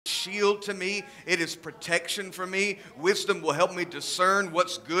shield to me. It is protection for me. Wisdom will help me discern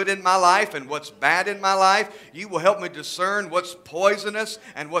what's good in my life and what's bad in my life. You will help me discern what's poisonous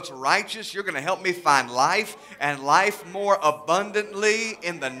and what's righteous. You're going to help me find life and life more abundantly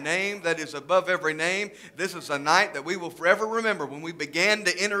in the name that is above every name. This is a night that we will forever remember when we began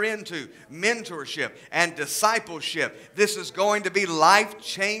to enter into mentorship and discipleship. This is going to be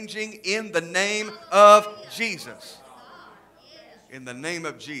life-changing in the name of Jesus. In the name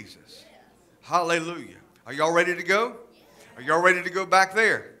of Jesus. Hallelujah. Are y'all ready to go? Are y'all ready to go back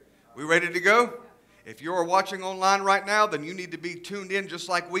there? We ready to go? If you're watching online right now, then you need to be tuned in just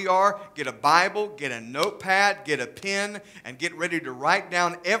like we are. Get a Bible, get a notepad, get a pen, and get ready to write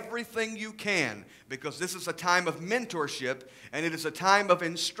down everything you can, because this is a time of mentorship and it is a time of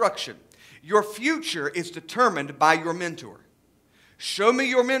instruction. Your future is determined by your mentor. Show me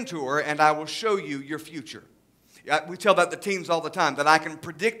your mentor and I will show you your future. We tell that to teens all the time, that I can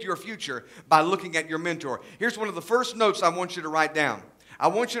predict your future by looking at your mentor. Here's one of the first notes I want you to write down. I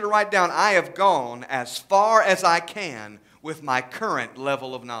want you to write down, I have gone as far as I can with my current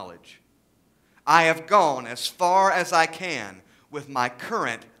level of knowledge. I have gone as far as I can with my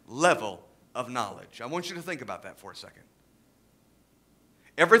current level of knowledge. I want you to think about that for a second.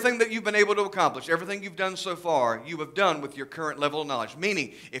 Everything that you've been able to accomplish, everything you've done so far, you have done with your current level of knowledge.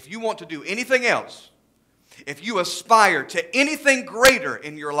 Meaning, if you want to do anything else, if you aspire to anything greater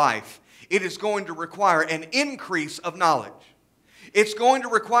in your life, it is going to require an increase of knowledge. It's going to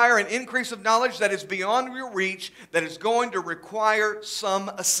require an increase of knowledge that is beyond your reach, that is going to require some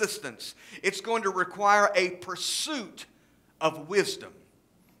assistance. It's going to require a pursuit of wisdom.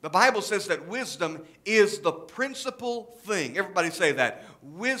 The Bible says that wisdom is the principal thing. Everybody say that.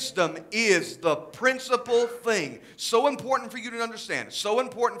 Wisdom is the principal thing. So important for you to understand. So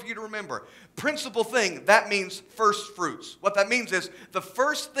important for you to remember. Principal thing, that means first fruits. What that means is the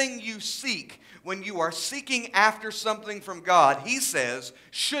first thing you seek when you are seeking after something from God, He says,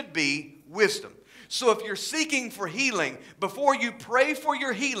 should be wisdom. So if you're seeking for healing, before you pray for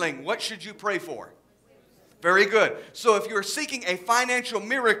your healing, what should you pray for? Very good. So if you're seeking a financial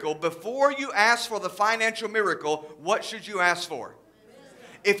miracle, before you ask for the financial miracle, what should you ask for?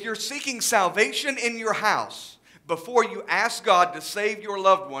 If you're seeking salvation in your house, before you ask God to save your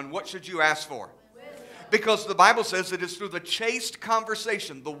loved one, what should you ask for? Because the Bible says it is through the chaste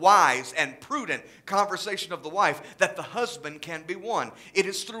conversation, the wise and prudent conversation of the wife, that the husband can be won. It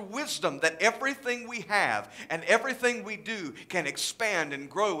is through wisdom that everything we have and everything we do can expand and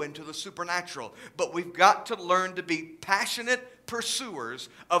grow into the supernatural. But we've got to learn to be passionate pursuers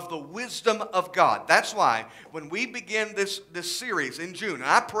of the wisdom of God. That's why when we begin this series in June, and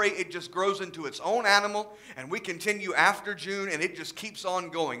I pray it just grows into its own animal, and we continue after June, and it just keeps on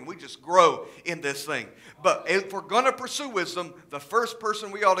going. We just grow in this thing. But if we're going to pursue wisdom, the first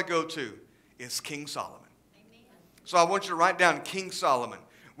person we ought to go to is King Solomon. Amen. So I want you to write down King Solomon.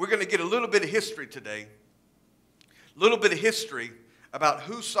 We're going to get a little bit of history today. A little bit of history about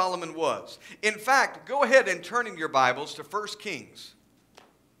who Solomon was. In fact, go ahead and turn in your Bibles to 1 Kings.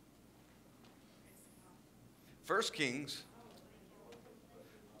 1 Kings.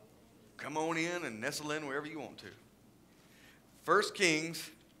 Come on in and nestle in wherever you want to. 1 Kings,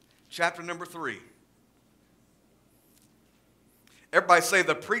 chapter number 3. Everybody say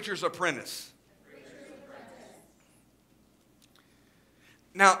the preacher's apprentice.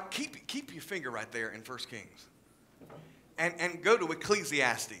 Now, keep your finger right there in 1 Kings. And go to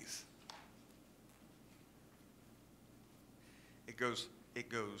Ecclesiastes. It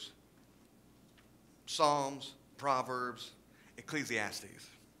goes Psalms, Proverbs, Ecclesiastes.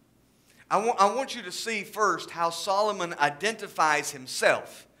 I want you to see first how Solomon identifies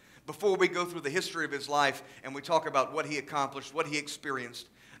himself before we go through the history of his life and we talk about what he accomplished, what he experienced,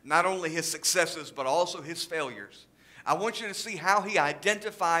 not only his successes but also his failures. I want you to see how he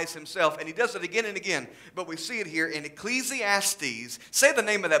identifies himself, and he does it again and again, but we see it here in Ecclesiastes. Say the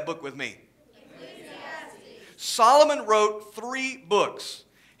name of that book with me. Ecclesiastes. Solomon wrote 3 books.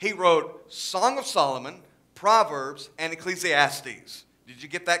 He wrote Song of Solomon, Proverbs, and Ecclesiastes. Did you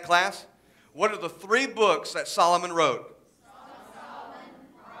get that, class? What are the 3 books that Solomon wrote? Song of Solomon,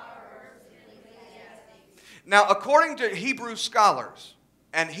 Proverbs, and Ecclesiastes. Now, according to Hebrew scholars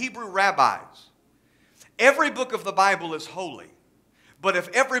and Hebrew rabbis, every book of the Bible is holy. But if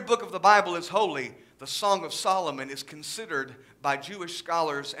every book of the Bible is holy, the Song of Solomon is considered by Jewish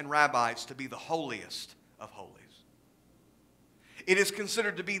scholars and rabbis to be the holiest of holies. It is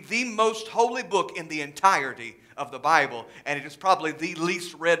considered to be the most holy book in the entirety of the Bible, and it is probably the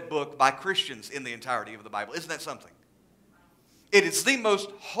least read book by Christians in the entirety of the Bible. Isn't that something? It is the most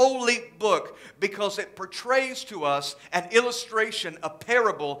holy book because it portrays to us an illustration, a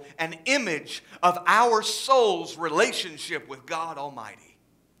parable, an image of our soul's relationship with God Almighty.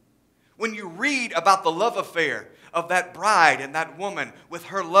 When you read about the love affair of that bride and that woman with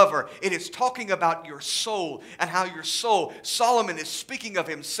her lover, it is talking about your soul and how your soul, Solomon is speaking of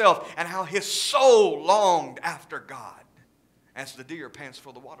himself and how his soul longed after God as the deer pants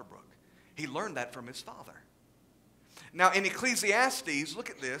for the water brook. He learned that from his father. Now in Ecclesiastes, look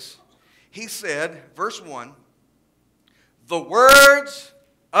at this. He said, verse 1, the words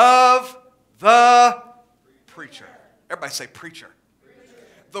of the preacher. Everybody say preacher.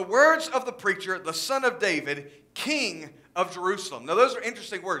 The words of the preacher, the son of David, king of Jerusalem. Now those are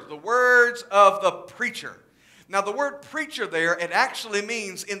interesting words. The words of the preacher. Now the word preacher there, it actually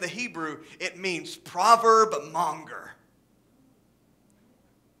means, in the Hebrew, it means proverb monger.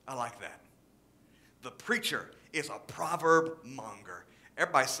 I like that. The preacher is a proverb monger.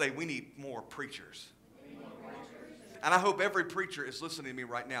 Everybody say, we need more preachers. And I hope every preacher is listening to me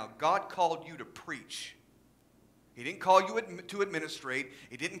right now. God called you to preach. He didn't call you to administrate.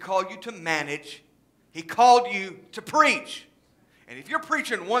 He didn't call you to manage. He called you to preach. And if you're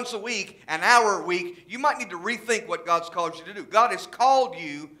preaching once a week, an hour a week, you might need to rethink what God's called you to do. God has called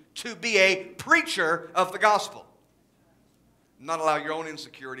you to be a preacher of the gospel. Not allow your own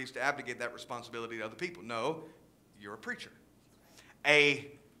insecurities to abdicate that responsibility to other people. No, you're a preacher.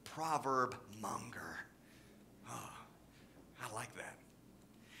 A proverb monger. Oh, I like that.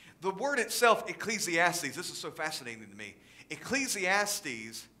 The word itself, Ecclesiastes, this is so fascinating to me.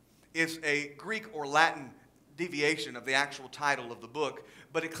 Ecclesiastes is a Greek or Latin deviation of the actual title of the book.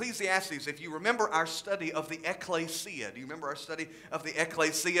 But Ecclesiastes, if you remember our study of the ecclesia, do you remember our study of the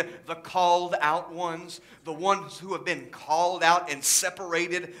ecclesia? The called out ones, the ones who have been called out and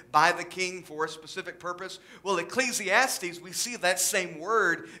separated by the king for a specific purpose. Well, Ecclesiastes, we see that same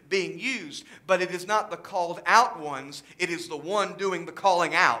word being used, but it is not the called out ones, it is the one doing the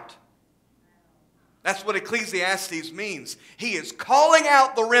calling out. That's what Ecclesiastes means. He is calling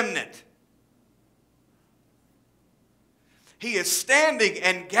out the remnant. He is standing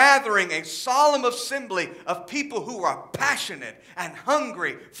and gathering a solemn assembly of people who are passionate and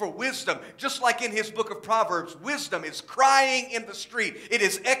hungry for wisdom. Just like in his book of Proverbs, wisdom is crying in the street. It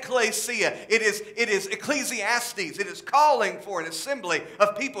is ecclesia. It is Ecclesiastes. It is calling for an assembly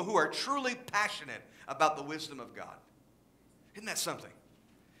of people who are truly passionate about the wisdom of God. Isn't that something?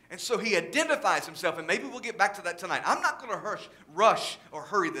 And so he identifies himself, and maybe we'll get back to that tonight. I'm not going to rush or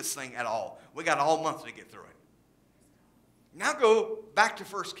hurry this thing at all. We got all month to get through it. Now go back to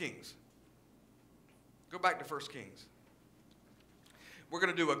 1 Kings. Go back to 1 Kings. We're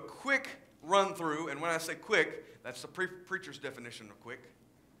going to do a quick run through, and when I say quick, that's the preacher's definition of quick.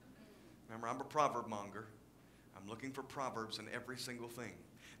 Remember, I'm a proverb monger. I'm looking for proverbs in every single thing.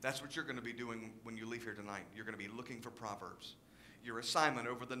 That's what you're going to be doing when you leave here tonight. You're going to be looking for proverbs. Your assignment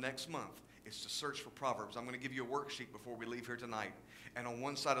over the next month is to search for proverbs. I'm going to give you a worksheet before we leave here tonight. And on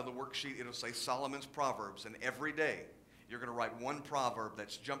one side of the worksheet, it'll say Solomon's Proverbs, and every day, you're going to write one proverb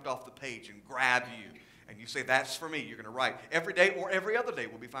that's jumped off the page and grabbed you. And you say, that's for me. You're going to write every day or every other day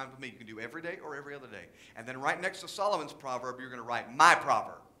will be fine with me. You can do every day or every other day. And then right next to Solomon's proverb, you're going to write my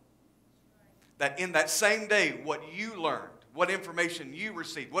proverb. That in that same day, what you learned, what information you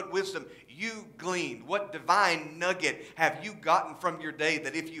received, what wisdom you gleaned, what divine nugget have you gotten from your day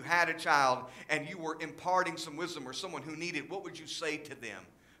that if you had a child and you were imparting some wisdom or someone who needed, what would you say to them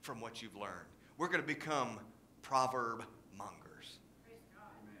from what you've learned? We're going to become proverb mongers.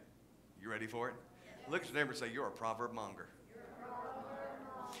 You ready for it? Look at your neighbor and say, you're a proverb monger.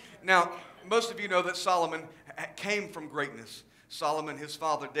 Now, most of you know that Solomon came from greatness. Solomon, his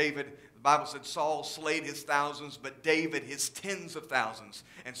father David, the Bible said Saul slayed his thousands, but David his tens of thousands.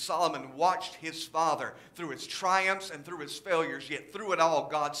 And Solomon watched his father through his triumphs and through his failures, yet through it all,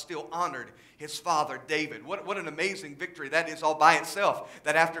 God still honored his father David. What an amazing victory that is all by itself,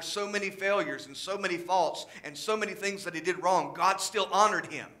 that after so many failures and so many faults and so many things that he did wrong, God still honored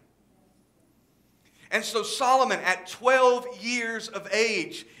him. And so Solomon, at 12 years of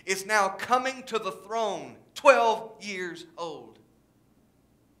age, is now coming to the throne, 12 years old.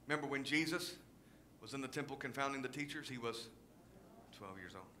 Remember when Jesus was in the temple confounding the teachers? He was 12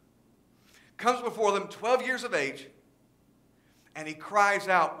 years old. Comes before them, 12 years of age, and he cries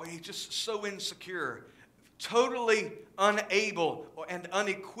out. Well, he's just so insecure, totally unable and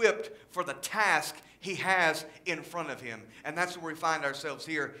unequipped for the task he has in front of him. And that's where we find ourselves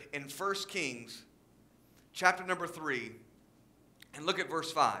here in 1 Kings chapter number 3, and look at verse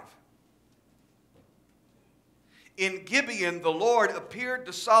 5. In Gibeon, the Lord appeared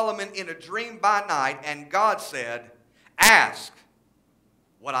to Solomon in a dream by night, and God said, Ask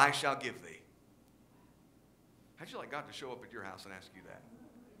what I shall give thee. How'd you like God to show up at your house and ask you that?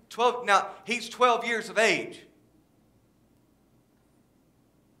 12. Now, he's 12 years of age.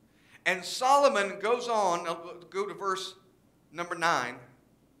 And Solomon goes on, go to verse number 9,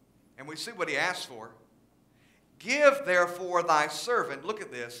 and we see what he asks for. Give therefore thy servant, look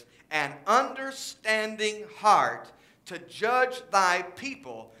at this, an understanding heart to judge thy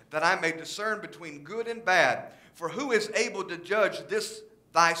people, that I may discern between good and bad. For who is able to judge this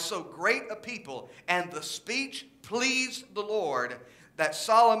thy so great a people? And the speech pleased the Lord, that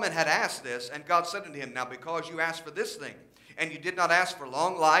Solomon had asked this. And God said unto him, now because you asked for this thing, and you did not ask for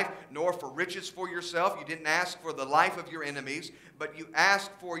long life, nor for riches for yourself, you didn't ask for the life of your enemies, but you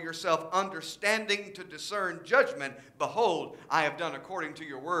asked for yourself understanding to discern judgment. Behold, I have done according to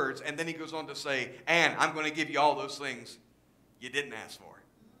your words. And then he goes on to say, and I'm going to give you all those things you didn't ask for.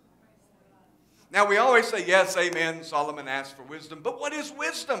 Now we always say, yes, amen, Solomon asked for wisdom. But what is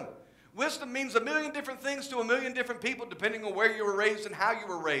wisdom? Wisdom means a million different things to a million different people depending on where you were raised and how you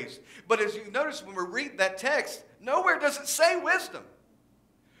were raised. But as you notice when we read that text, nowhere does it say wisdom.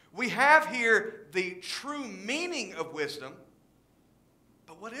 We have here the true meaning of wisdom,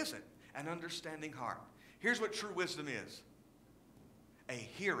 but what is it? An understanding heart. Here's what true wisdom is. A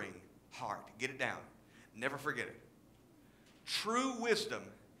hearing heart. Get it down. Never forget it. True wisdom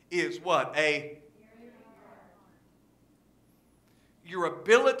is what? Your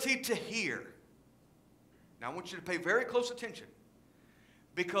ability to hear. Now I want you to pay very close attention.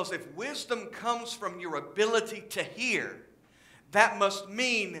 Because if wisdom comes from your ability to hear, that must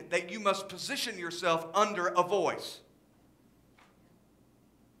mean that you must position yourself under a voice.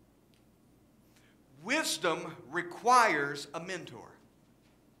 Wisdom requires a mentor.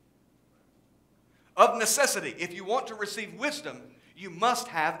 Of necessity, if you want to receive wisdom, you must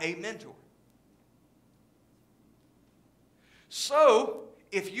have a mentor. So,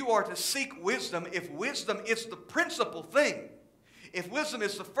 if you are to seek wisdom, if wisdom is the principal thing, if wisdom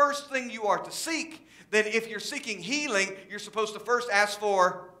is the first thing you are to seek, then if you're seeking healing, you're supposed to first ask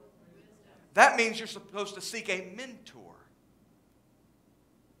for wisdom. That means you're supposed to seek a mentor.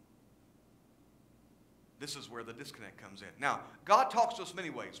 This is where the disconnect comes in. Now, God talks to us many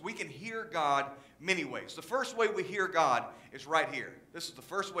ways. We can hear God many ways. The first way we hear God is right here. This is the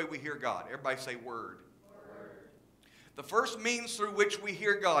first way we hear God. Everybody say word. The first means through which we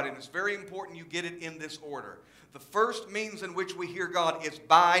hear God, and it's very important you get it in this order. The first means in which we hear God is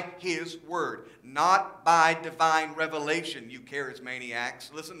by His Word, not by divine revelation, you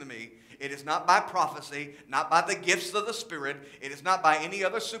charismaniacs. Listen to me. It is not by prophecy, not by the gifts of the Spirit. It is not by any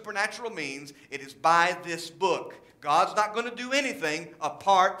other supernatural means. It is by this book. God's not going to do anything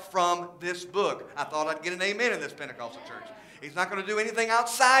apart from this book. I thought I'd get an amen in this Pentecostal church. He's not going to do anything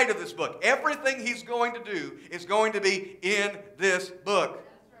outside of this book. Everything He's going to do is going to be in this book.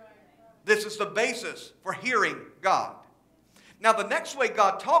 This is the basis for hearing God. Now, the next way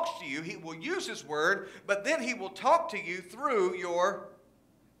God talks to you, He will use His Word, but then He will talk to you through your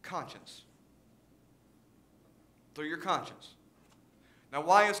conscience. Through your conscience. Now,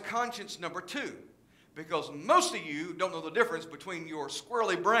 why is conscience number 2? Because most of you don't know the difference between your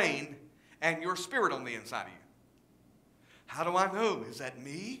squirrely brain and your spirit on the inside of you. How do I know? Is that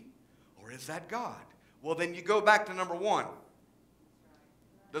me or is that God? Well, then you go back to number 1.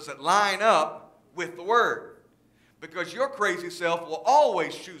 Does it line up with the Word? Because your crazy self will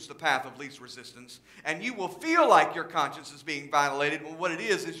always choose the path of least resistance, and you will feel like your conscience is being violated when what it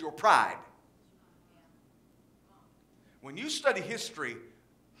is your pride. When you study history,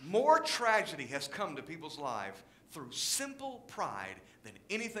 more tragedy has come to people's lives through simple pride than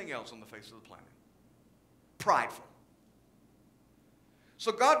anything else on the face of the planet. Prideful.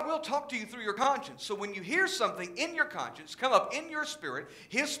 So God will talk to you through your conscience. So when you hear something in your conscience come up in your spirit,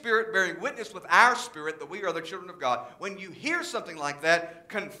 His Spirit bearing witness with our spirit that we are the children of God, when you hear something like that,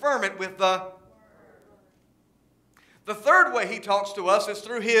 confirm it with the Word. The third way He talks to us is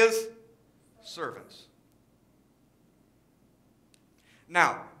through His servants.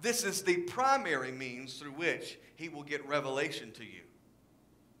 Now, this is the primary means through which He will get revelation to you.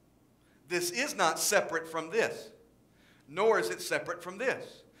 This is not separate from this. Nor is it separate from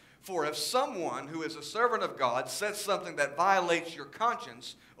this. For if someone who is a servant of God says something that violates your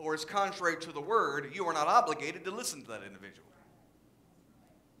conscience or is contrary to the Word, you are not obligated to listen to that individual.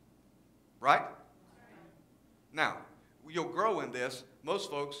 Right? Now, you'll grow in this. Most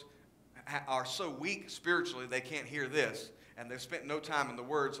folks are so weak spiritually they can't hear this. And they've spent no time in the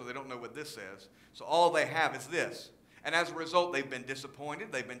Word, so they don't know what this says. So all they have is this. And as a result, they've been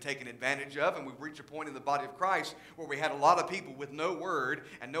disappointed, they've been taken advantage of, and we've reached a point in the body of Christ where we had a lot of people with no word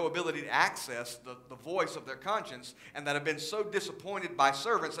and no ability to access the voice of their conscience, and that have been so disappointed by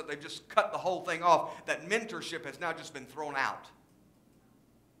servants that they've just cut the whole thing off, that mentorship has now just been thrown out.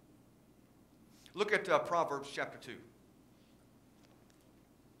 Look at Proverbs chapter 2.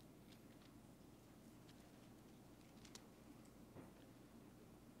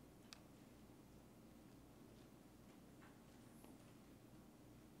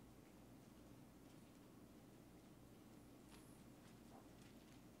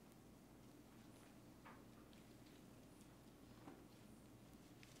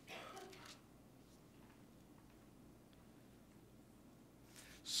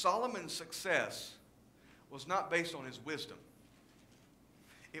 Solomon's success was not based on his wisdom.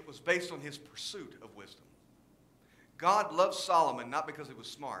 It was based on his pursuit of wisdom. God loved Solomon not because he was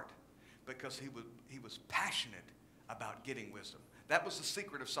smart, because he was passionate about getting wisdom. That was the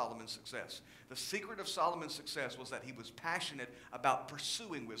secret of Solomon's success. The secret of Solomon's success was that he was passionate about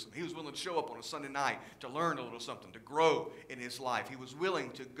pursuing wisdom. He was willing to show up on a Sunday night to learn a little something, to grow in his life. He was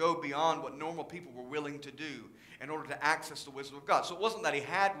willing to go beyond what normal people were willing to do in order to access the wisdom of God. So it wasn't that he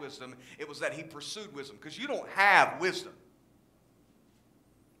had wisdom, it was that he pursued wisdom. Because you don't have wisdom.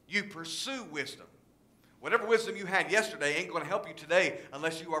 You pursue wisdom. Whatever wisdom you had yesterday ain't going to help you today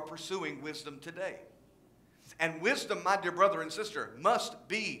unless you are pursuing wisdom today. And wisdom, my dear brother and sister, must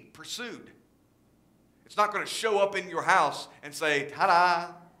be pursued. It's not going to show up in your house and say,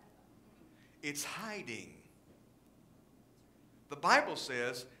 ta-da. It's hiding. The Bible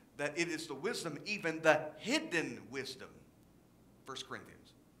says that it is the wisdom, even the hidden wisdom, 1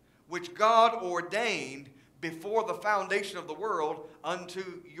 Corinthians, which God ordained before the foundation of the world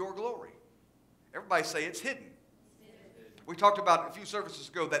unto your glory. Everybody say it's hidden. We talked about a few services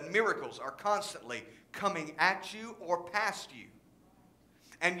ago that miracles are constantly coming at you or past you.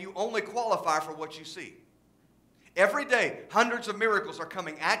 And you only qualify for what you see. Every day, hundreds of miracles are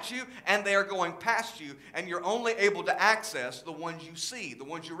coming at you and they are going past you, and you're only able to access the ones you see, the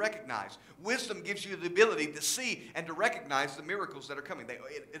ones you recognize. Wisdom gives you the ability to see and to recognize the miracles that are coming.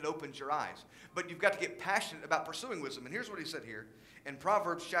 It opens your eyes. But you've got to get passionate about pursuing wisdom. And here's what he said here in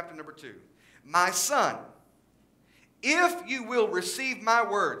Proverbs chapter number 2. My son, if you will receive my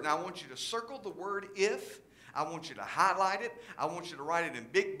word. Now I want you to circle the word if. I want you to highlight it. I want you to write it in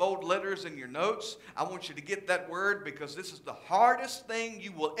big bold letters in your notes. I want you to get that word, because this is the hardest thing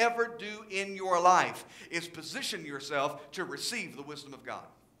you will ever do in your life, is position yourself to receive the wisdom of God.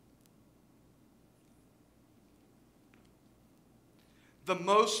 The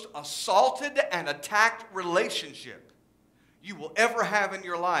most assaulted and attacked relationship you will ever have in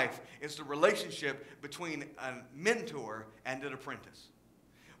your life is the relationship between a mentor and an apprentice.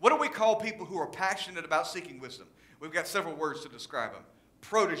 What do we call people who are passionate about seeking wisdom? We've got several words to describe them.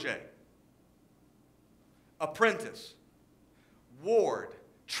 Protege, apprentice, ward,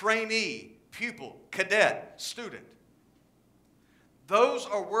 trainee, pupil, cadet, student. Those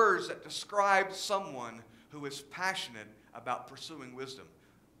are words that describe someone who is passionate about pursuing wisdom.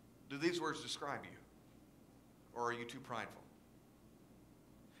 Do these words describe you? Or are you too prideful?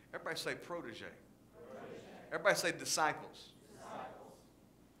 Everybody say protege. Everybody say disciples.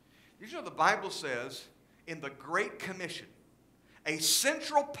 Did you know the Bible says in the Great Commission, a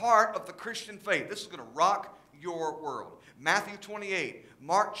central part of the Christian faith, this is going to rock your world. Matthew 28,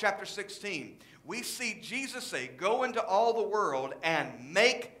 Mark chapter 16, we see Jesus say, go into all the world and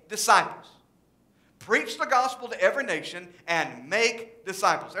make disciples. Preach the gospel to every nation and make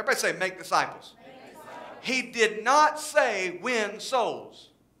disciples. Everybody say make disciples. Make disciples. He did not say win souls.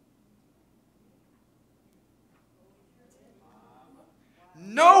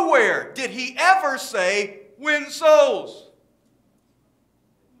 Nowhere did he ever say win souls.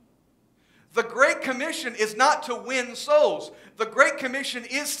 The Great Commission is not to win souls. The Great Commission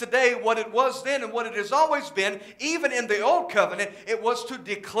is today what it was then and what it has always been. Even in the Old Covenant, it was to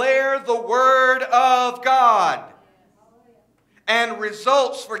declare the Word of God. And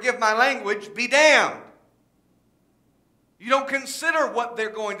results, forgive my language, be damned. You don't consider what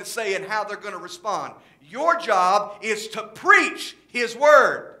they're going to say and how they're going to respond. Your job is to preach His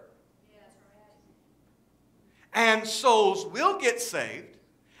Word. And souls will get saved.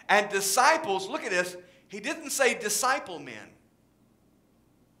 And disciples, look at this, he didn't say disciple men.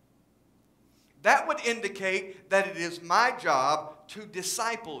 That would indicate that it is my job to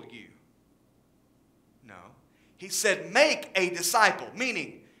disciple you. No. He said make a disciple,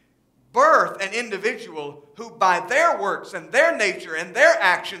 meaning birth an individual who by their works and their nature and their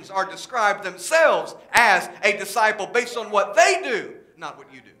actions are described themselves as a disciple based on what they do, not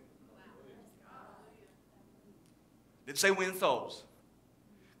what you do. Didn't say win souls.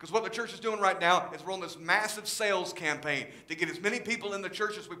 Because what the church is doing right now is we're on this massive sales campaign to get as many people in the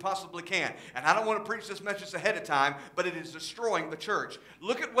church as we possibly can. And I don't want to preach this message ahead of time, but it is destroying the church.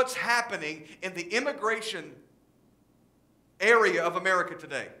 Look at what's happening in the immigration area of America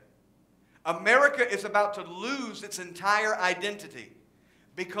today. America is about to lose its entire identity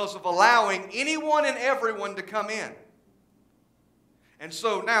because of allowing anyone and everyone to come in. And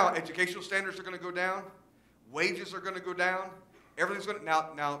so now educational standards are going to go down. Wages are going to go down. Everything's going to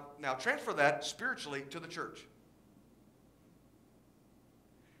now transfer that spiritually to the church.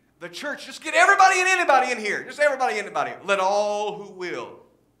 The church, just get everybody and anybody in here. Just everybody and anybody. Let all who will.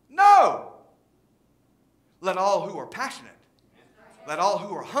 No. Let all who are passionate. Let all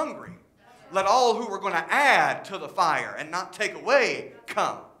who are hungry. Let all who are going to add to the fire and not take away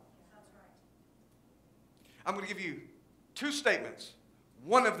come. I'm going to give you two statements.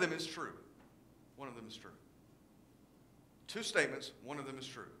 One of them is true. One of them is true. Two statements, one of them is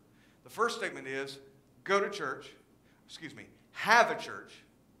true. The first statement is, have a church.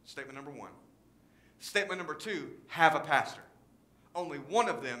 Statement number one. Statement number two, have a pastor. Only one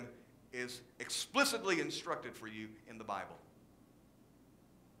of them is explicitly instructed for you in the Bible.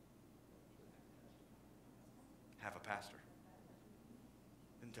 Have a pastor.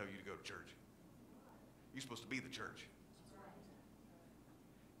 Didn't tell you to go to church. You're supposed to be the church.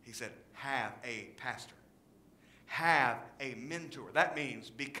 He said, have a pastor. Have a mentor. That means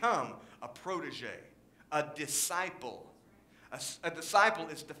become a protege, a disciple. A disciple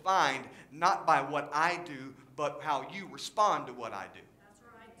is defined not by what I do, but how you respond to what I do. That's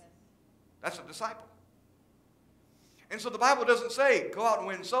right. That's a disciple. And so the Bible doesn't say go out and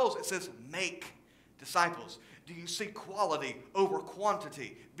win souls. It says make disciples. Do you see quality over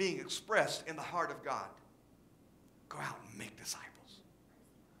quantity being expressed in the heart of God? Go out and make disciples.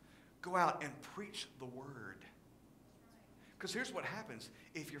 Go out and preach the word. Because here's what happens.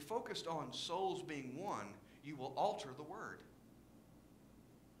 If you're focused on souls being won, you will alter the word.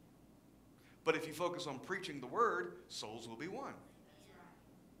 But if you focus on preaching the word, souls will be won.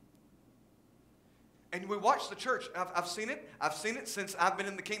 And we watch the church. I've seen it. I've seen it since I've been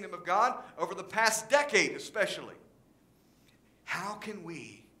in the kingdom of God, over the past decade especially. How can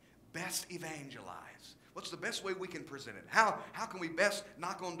we best evangelize? What's the best way we can present it? How can we best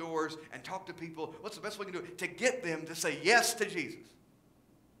knock on doors and talk to people? What's the best way we can do it to get them to say yes to Jesus?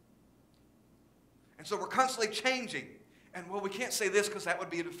 And so we're constantly changing. And well, we can't say this because that would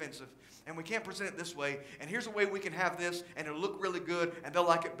be offensive. And we can't present it this way. And here's a way we can have this, and it'll look really good, and they'll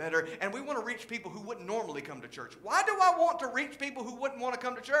like it better. And we want to reach people who wouldn't normally come to church. Why do I want to reach people who wouldn't want to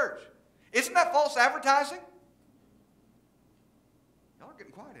come to church? Isn't that false advertising? Y'all are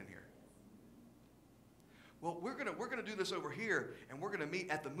getting quiet in here. Well, we're gonna do this over here, and we're gonna meet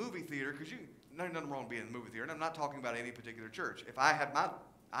at the movie theater because there's nothing wrong being in the movie theater. And I'm not talking about any particular church. If I had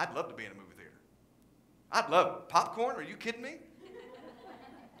I'd love to be in a movie theater. I'd love popcorn. Are you kidding me?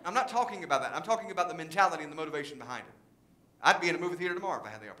 I'm not talking about that. I'm talking about the mentality and the motivation behind it. I'd be in a movie theater tomorrow if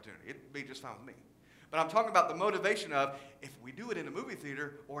I had the opportunity. It'd be just fine with me. But I'm talking about the motivation of if we do it in a movie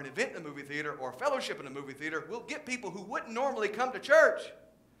theater or an event in a movie theater or a fellowship in a movie theater, we'll get people who wouldn't normally come to church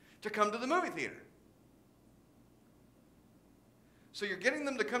to come to the movie theater. So you're getting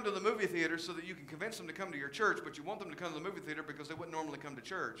them to come to the movie theater so that you can convince them to come to your church, but you want them to come to the movie theater because they wouldn't normally come to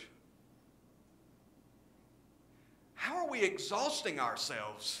church. How are we exhausting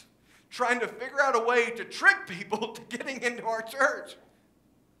ourselves trying to figure out a way to trick people to getting into our church?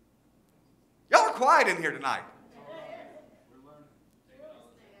 Y'all are quiet in here tonight.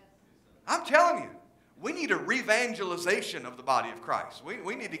 I'm telling you, we need a revangelization of the body of Christ.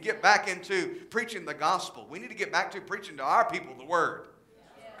 We need to get back into preaching the gospel. We need to get back to preaching to our people the word.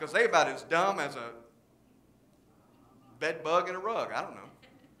 Because they're about as dumb as a bed bug in a rug. I don't know.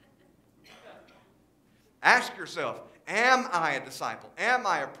 Ask yourself, am I a disciple? Am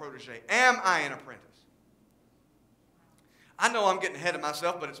I a protege? Am I an apprentice? I know I'm getting ahead of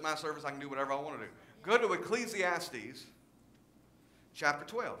myself, but it's my service. I can do whatever I want to do. Go to Ecclesiastes chapter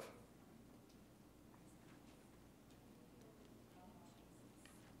 12.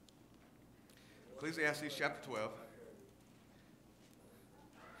 Ecclesiastes chapter 12.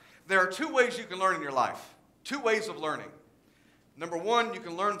 There are two ways you can learn in your life. Two ways of learning. Number one, you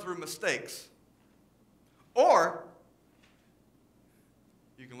can learn through mistakes. Or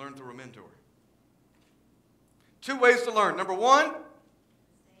you can learn through a mentor. Two ways to learn. Number one,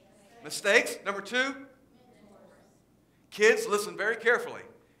 mistakes. Number two, kids, listen very carefully.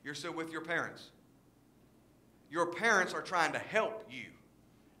 You're still with your parents. Your parents are trying to help you.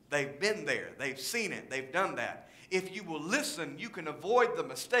 They've been there. They've seen it. They've done that. If you will listen, you can avoid the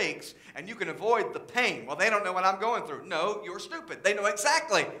mistakes and you can avoid the pain. Well, they don't know what I'm going through. No, you're stupid. They know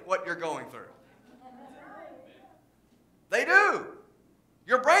exactly what you're going through. They do.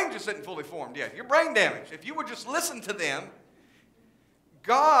 Your brain just isn't fully formed yet. You're brain damaged. If you would just listen to them,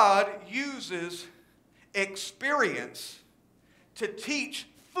 God uses experience to teach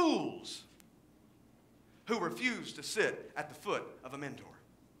fools who refuse to sit at the foot of a mentor.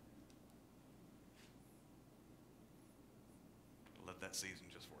 Let that season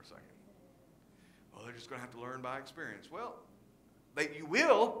just for a second. Well, they're just going to have to learn by experience. Well, you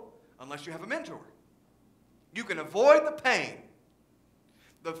will unless you have a mentor. You can avoid the pain.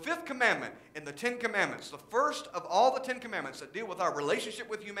 The fifth commandment in the 10 commandments, the first of all the 10 commandments that deal with our relationship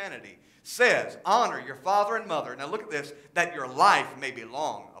with humanity, says, honor your father and mother. Now look at this, that your life may be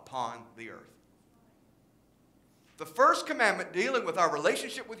long upon the earth. The first commandment dealing with our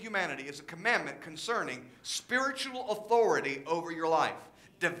relationship with humanity is a commandment concerning spiritual authority over your life.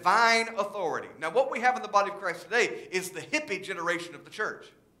 Divine authority. Now what we have in the body of Christ today is the hippie generation of the church.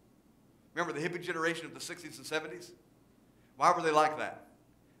 Remember the hippie generation of the 60s and 70s? Why were they like that?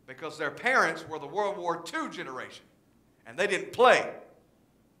 Because their parents were the World War II generation. And they didn't play.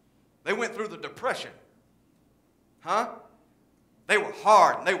 They went through the Depression. Huh? They were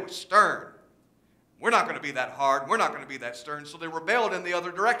hard and they were stern. We're not going to be that hard. We're not going to be that stern. So they rebelled in the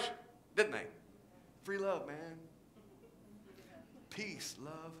other direction. Didn't they? Free love, man. Peace,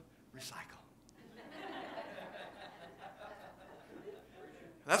 love, recycle.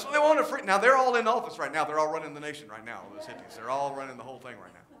 That's what they wanted. Free. Now they're all in office right now. They're all running the nation right now, those hippies. They're all running the whole thing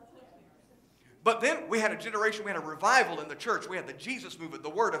right now. But then we had a generation, we had a revival in the church. We had the Jesus movement,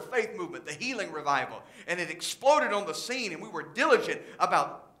 the Word of Faith movement, the healing revival. And it exploded on the scene, and we were diligent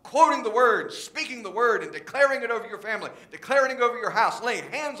about quoting the Word, speaking the Word, and declaring it over your family, declaring it over your house, laying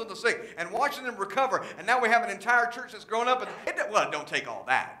hands on the sick, and watching them recover. And now we have an entire church that's grown up. And it don't take all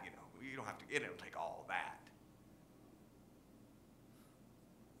that, you know. You don't have to, it don't take all that.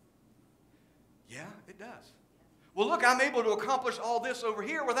 Yeah, it does. Well, look, I'm able to accomplish all this over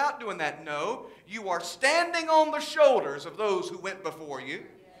here without doing that. No, you are standing on the shoulders of those who went before you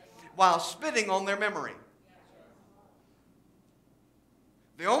while spitting on their memory.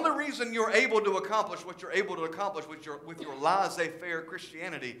 The only reason you're able to accomplish what you're able to accomplish with your laissez-faire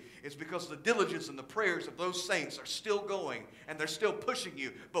Christianity is because the diligence and the prayers of those saints are still going and they're still pushing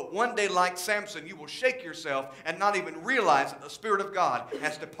you. But one day, like Samson, you will shake yourself and not even realize that the Spirit of God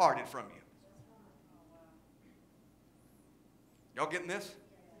has departed from you. Y'all getting this?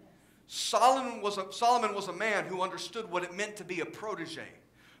 Solomon was a man who understood what it meant to be a protege,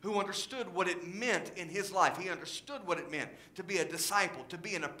 who understood what it meant in his life. He understood what it meant to be a disciple, to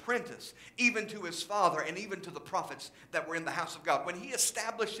be an apprentice, even to his father and even to the prophets that were in the house of God. When he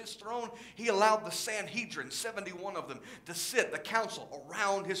established his throne, he allowed the Sanhedrin, 71 of them, to sit, the council,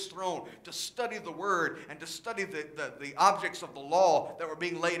 around his throne, to study the word and to study the objects of the law that were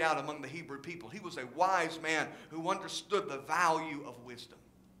being laid out among the Hebrew people. He was a wise man who understood the value of wisdom.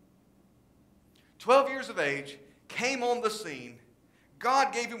 12 years of age, came on the scene.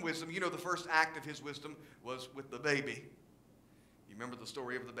 God gave him wisdom. You know, the first act of his wisdom was with the baby. You remember the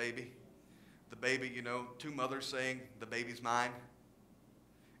story of the baby? The baby, you know, two mothers saying, the baby's mine.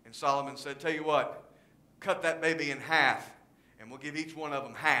 And Solomon said, tell you what, cut that baby in half, and we'll give each one of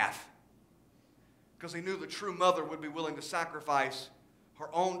them half. Because he knew the true mother would be willing to sacrifice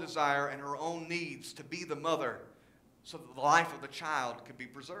her own desire and her own needs to be the mother so that the life of the child could be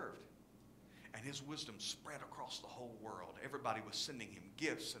preserved. And his wisdom spread across the whole world. Everybody was sending him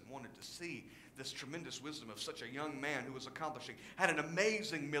gifts and wanted to see this tremendous wisdom of such a young man who was accomplishing, had an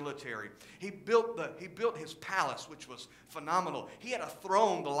amazing military. He built his palace, which was phenomenal. He had a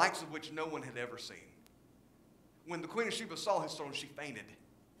throne the likes of which no one had ever seen. When the Queen of Sheba saw his throne, she fainted.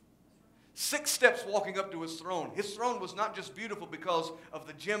 6 steps walking up to his throne. His throne was not just beautiful because of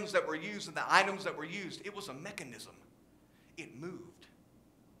the gems that were used and the items that were used. It was a mechanism. It moved.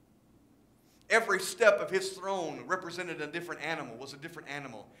 Every step of his throne represented a different animal, was a different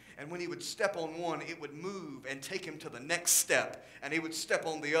animal. And when he would step on one, it would move and take him to the next step. And he would step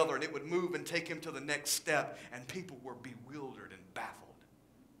on the other, and it would move and take him to the next step. And people were bewildered and baffled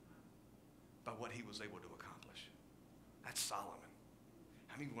by what he was able to accomplish. That's Solomon.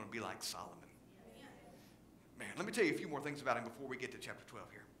 How many of you want to be like Solomon? Man, let me tell you a few more things about him before we get to chapter 12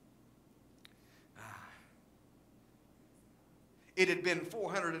 here. It had been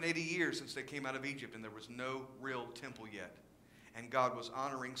 480 years since they came out of Egypt, and there was no real temple yet. And God was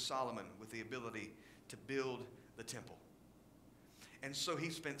honoring Solomon with the ability to build the temple. And so he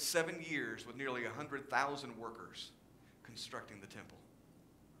spent 7 years with nearly 100,000 workers constructing the temple.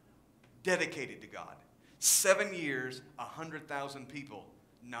 Dedicated to God. 7 years, 100,000 people,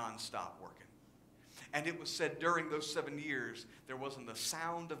 nonstop working. And it was said during those 7 years, there wasn't a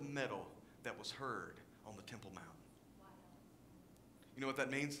sound of metal that was heard on the Temple Mount. You know what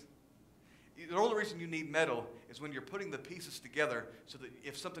that means? The only reason you need metal is when you're putting the pieces together so that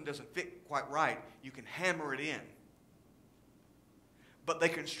if something doesn't fit quite right, you can hammer it in. But they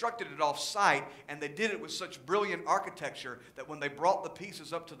constructed it off-site, and they did it with such brilliant architecture that when they brought the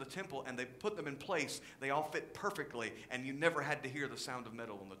pieces up to the temple and they put them in place, they all fit perfectly, and you never had to hear the sound of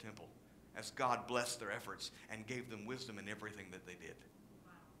metal in the temple as God blessed their efforts and gave them wisdom in everything that they did.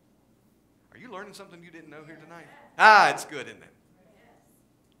 Are you learning something you didn't know here tonight? It's good, isn't it?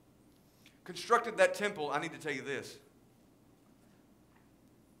 Constructed that temple, I need to tell you this.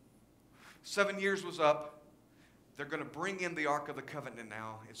 7 years was up. They're going to bring in the Ark of the Covenant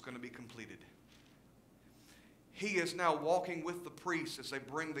now. It's going to be completed. He is now walking with the priests as they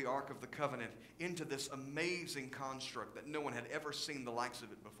bring the Ark of the Covenant into this amazing construct that no one had ever seen the likes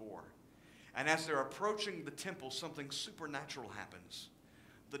of it before. And as they're approaching the temple, something supernatural happens.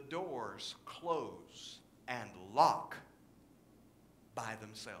 The doors close and lock by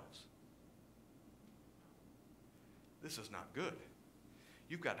themselves. This is not good.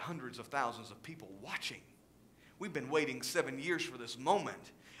 You've got hundreds of thousands of people watching. We've been waiting 7 years for this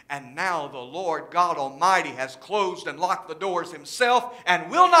moment. And now the Lord God Almighty has closed and locked the doors himself and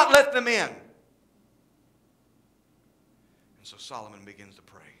will not let them in. And so Solomon begins to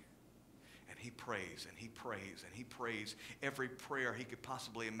pray. And he prays and he prays and he prays every prayer he could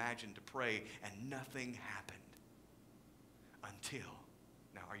possibly imagine to pray. And nothing happened until...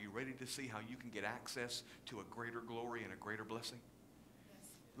 Now, are you ready to see how you can get access to a greater glory and a greater blessing? Yes.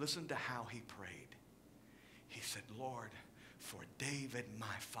 Listen to how he prayed. He said, Lord, for David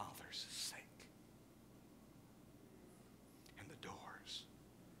my father's sake. And the doors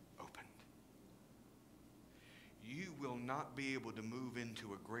opened. You will not be able to move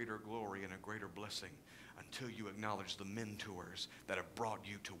into a greater glory and a greater blessing until you acknowledge the mentors that have brought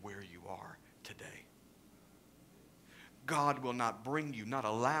you to where you are today. God will not bring you, not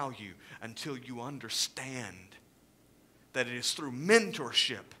allow you, until you understand that it is through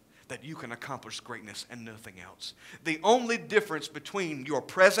mentorship that you can accomplish greatness and nothing else. The only difference between your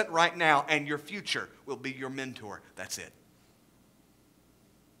present right now and your future will be your mentor. That's it.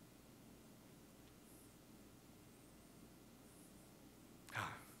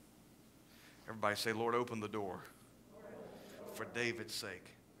 Everybody say, Lord, open the door for David's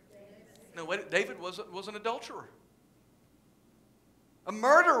sake. No, wait, David was an adulterer. A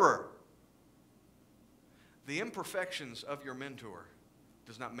murderer. The imperfections of your mentor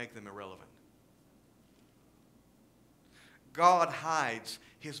does not make them irrelevant. God hides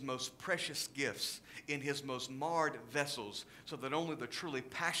his most precious gifts in his most marred vessels so that only the truly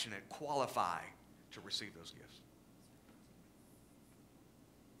passionate qualify to receive those gifts.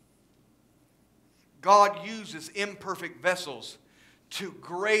 God uses imperfect vessels to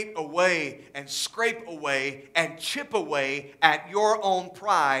grate away and scrape away and chip away at your own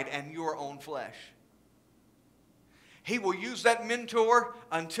pride and your own flesh. He will use that mentor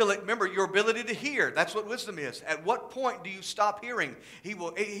until remember, your ability to hear. That's what wisdom is. At what point do you stop hearing?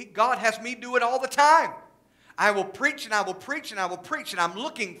 God has me do it all the time. I will preach and I will preach and I will preach, and I'm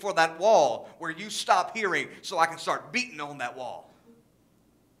looking for that wall where you stop hearing so I can start beating on that wall.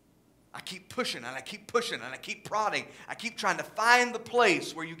 I keep pushing and I keep pushing and I keep prodding. I keep trying to find the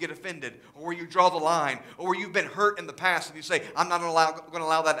place where you get offended or where you draw the line or where you've been hurt in the past and you say, I'm not going to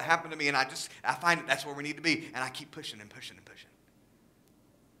allow that to happen to me, and I find that that's where we need to be, and I keep pushing and pushing and pushing.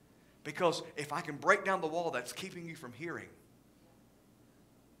 Because if I can break down the wall that's keeping you from hearing,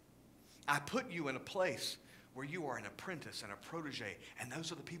 I put you in a place where you are an apprentice and a protege, and those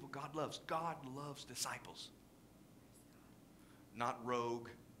are the people God loves. God loves disciples, not rogue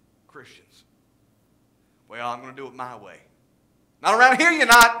Christians. Well, I'm going to do it my way. Not around here, you're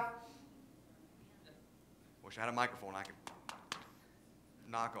not. Wish I had a microphone I could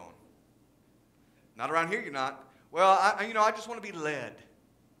knock on. Not around here, you're not. Well, I just want to be led.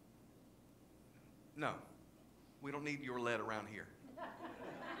 No, we don't need your led around here.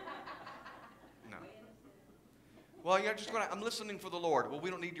 No. Well, you're just going to, I'm listening for the Lord. Well, we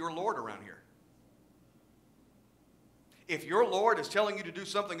don't need your Lord around here. If your Lord is telling you to do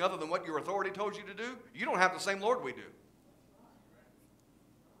something other than what your authority told you to do, you don't have the same Lord we do.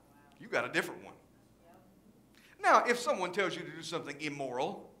 You got a different one. Now, if someone tells you to do something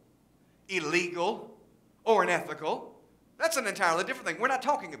immoral, illegal, or unethical, that's an entirely different thing. We're not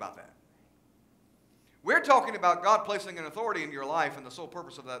talking about that. We're talking about God placing an authority in your life, and the sole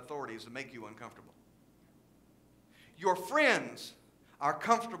purpose of that authority is to make you uncomfortable. Your friends are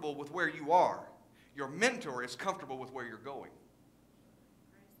comfortable with where you are. Your mentor is comfortable with where you're going.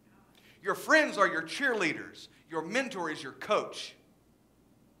 Your friends are your cheerleaders. Your mentor is your coach.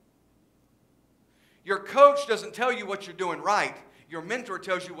 Your coach doesn't tell you what you're doing right. Your mentor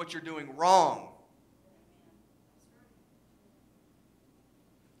tells you what you're doing wrong.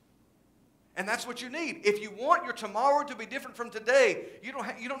 And that's what you need. If you want your tomorrow to be different from today, you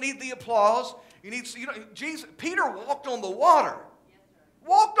don't need the applause. Peter walked on the water.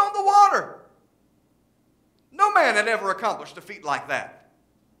 Walked on the water. No man had ever accomplished a feat like that.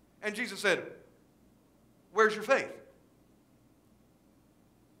 And Jesus said, where's your faith?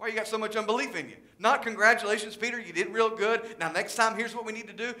 Why you got so much unbelief in you? Not congratulations, Peter, you did real good. Now next time, here's what we need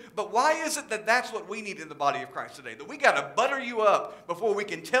to do. But why is it that that's what we need in the body of Christ today? That we got to butter you up before we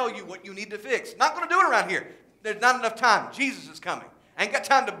can tell you what you need to fix. Not going to do it around here. There's not enough time. Jesus is coming. I ain't got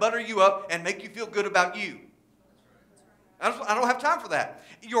time to butter you up and make you feel good about you. I don't have time for that.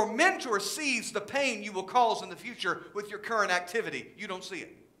 Your mentor sees the pain you will cause in the future with your current activity. You don't see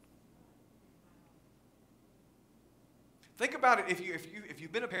it. Think about it. If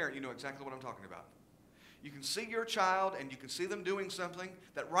you've been a parent, you know exactly what I'm talking about. You can see your child and you can see them doing something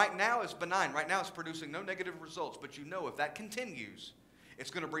that right now is benign. Right now it's producing no negative results. But you know if that continues, it's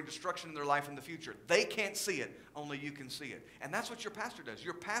going to bring destruction in their life in the future. They can't see it. Only you can see it. And that's what your pastor does.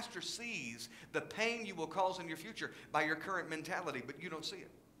 Your pastor sees the pain you will cause in your future by your current mentality, but you don't see it.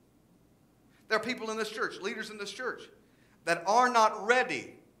 There are people in this church, leaders in this church, that are not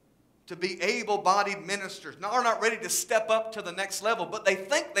ready to be able-bodied ministers, are not ready to step up to the next level, but they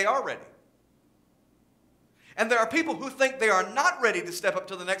think they are ready. And there are people who think they are not ready to step up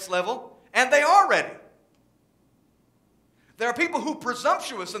to the next level, and they are ready. There are people who are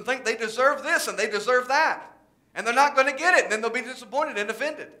presumptuous and think they deserve this and they deserve that. And they're not going to get it, and then they'll be disappointed and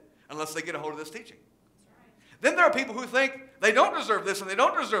offended unless they get a hold of this teaching. Right. Then there are people who think they don't deserve this and they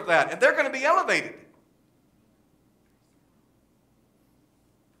don't deserve that, and they're going to be elevated.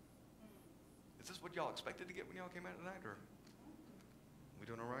 Is this what y'all expected to get when y'all came out tonight? Or we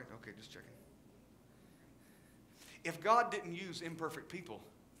doing all right? Okay, just checking. If God didn't use imperfect people,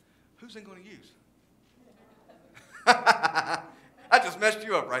 who's he going to use? I just messed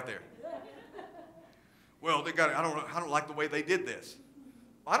you up right there. Well, I don't like the way they did this.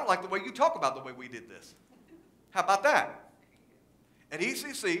 Well, I don't like the way you talk about the way we did this. How about that? At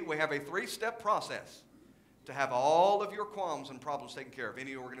ECC, we have a 3-step process to have all of your qualms and problems taken care of.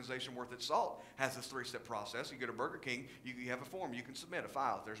 Any organization worth its salt has this 3-step process. You go to Burger King, you have a form. You can submit a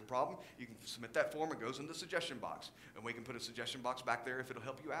file. If there's a problem, you can submit that form. It goes in the suggestion box. And we can put a suggestion box back there if it'll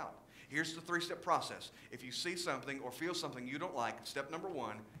help you out. Here's the 3-step process. If you see something or feel something you don't like, step number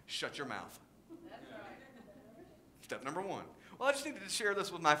 1, shut your mouth. That's right. Step number 1. Well, I just needed to share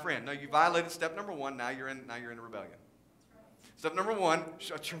this with my friend. No, you violated step number 1. Now you're in a rebellion. Right. Step number 1,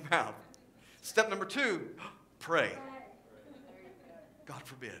 shut your mouth. Step number 2, pray. God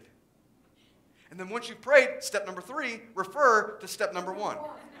forbid. And then once you've prayed, step number 3, refer to step number 1.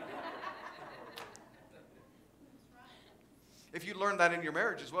 If you learn that in your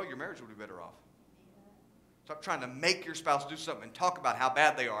marriage as well, your marriage will be better off. Stop trying to make your spouse do something and talk about how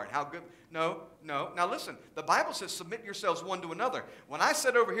bad they are and how good. No. Now listen, the Bible says submit yourselves one to another. When I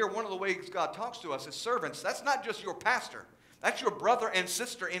said over here, one of the ways God talks to us as servants, that's not just your pastor. That's your brother and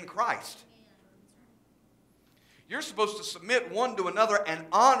sister in Christ. You're supposed to submit one to another and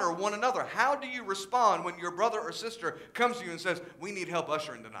honor one another. How do you respond when your brother or sister comes to you and says, we need help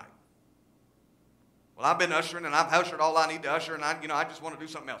ushering tonight? Well, I've been ushering and I've ushered all I need to usher and I just want to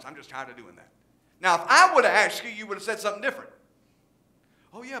do something else. I'm just tired of doing that. Now, if I would have asked you, you would have said something different.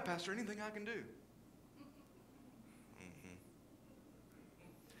 Oh, yeah, Pastor, anything I can do. Mm-hmm.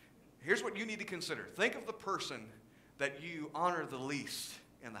 Here's what you need to consider. Think of the person that you honor the least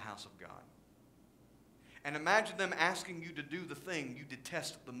in the house of God. And imagine them asking you to do the thing you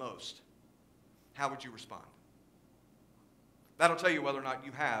detest the most. How would you respond? That'll tell you whether or not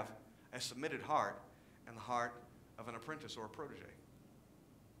you have a submitted heart and the heart of an apprentice or a protege.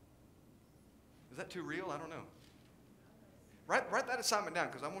 Is that too real? I don't know. Write that assignment down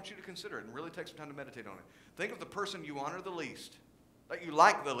because I want you to consider it and really take some time to meditate on it. Think of the person you honor the least, that you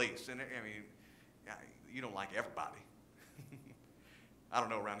like the least. And I mean, you don't like everybody. I don't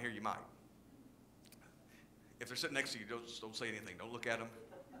know, around here you might. If they're sitting next to you, don't say anything. Don't look at them.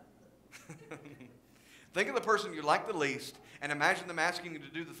 Think of the person you like the least and imagine them asking you to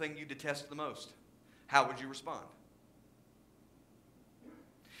do the thing you detest the most. How would you respond?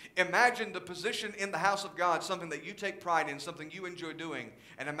 Imagine the position in the house of God, something that you take pride in, something you enjoy doing,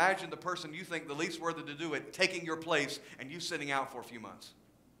 and imagine the person you think the least worthy to do it taking your place and you sitting out for a few months.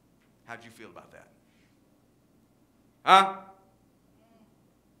 How'd you feel about that? Huh?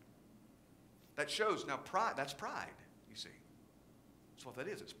 That shows, now pride, that's pride, you see. That's what that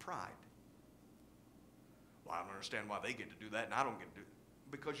is, it's pride. Well, I don't understand why they get to do that and I don't get to do it.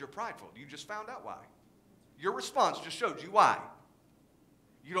 Because you're prideful. You just found out why. Your response just showed you why.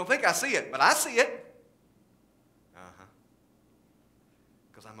 You don't think I see it, but I see it. Uh-huh.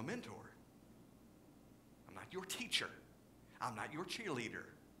 Because I'm a mentor. I'm not your teacher. I'm not your cheerleader.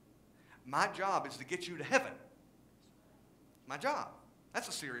 My job is to get you to heaven. My job. That's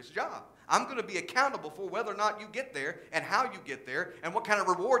a serious job. I'm going to be accountable for whether or not you get there and how you get there and what kind of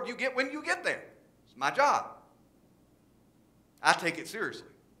reward you get when you get there. It's my job. I take it seriously.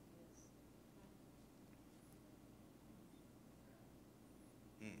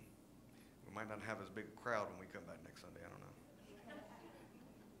 We might not have as big a crowd when we come back next Sunday. I don't know.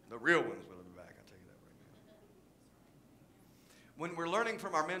 The real ones will be back. I'll tell you that right now. When we're learning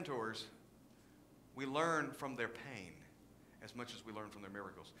from our mentors, we learn from their pain as much as we learn from their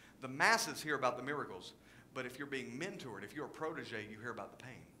miracles. The masses hear about the miracles, but if you're being mentored, if you're a protege, you hear about the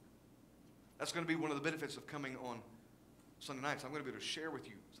pain. That's going to be one of the benefits of coming on Sunday nights. I'm going to be able to share with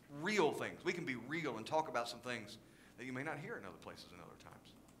you real things. We can be real and talk about some things that you may not hear in other places and other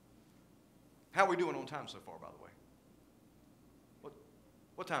times. How are we doing on time so far, by the way?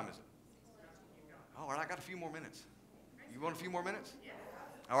 What time is it? All right, I got a few more minutes. You want a few more minutes?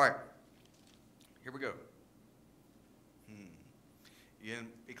 All right. Here we go. You in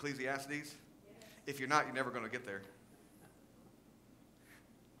Ecclesiastes? If you're not, you're never going to get there.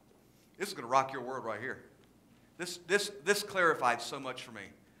 This is going to rock your world right here. This clarified so much for me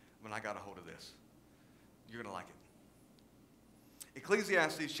when I got a hold of this. You're going to like it.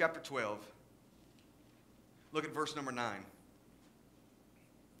 Ecclesiastes chapter 12. Look at verse number 9.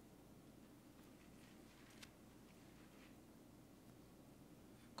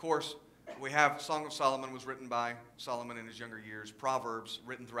 Of course, we have Song of Solomon was written by Solomon in his younger years. Proverbs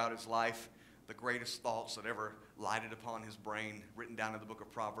written throughout his life. The greatest thoughts that ever lighted upon his brain written down in the book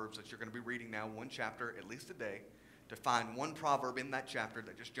of Proverbs that you're going to be reading now, one chapter at least a day, to find one proverb in that chapter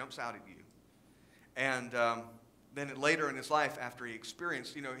that just jumps out at you. And then later in his life, after he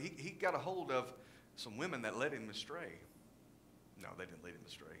experienced, he got a hold of some women that led him astray. No, they didn't lead him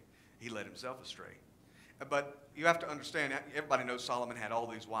astray. He led himself astray. But you have to understand, everybody knows Solomon had all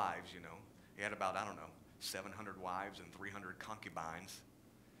these wives, He had about, 700 wives and 300 concubines.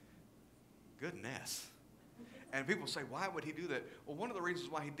 Goodness. And people say, why would he do that? Well, one of the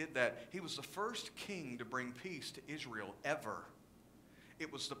reasons why he did that, he was the first king to bring peace to Israel ever.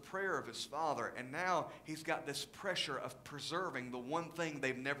 It was the prayer of his father, and now he's got this pressure of preserving the one thing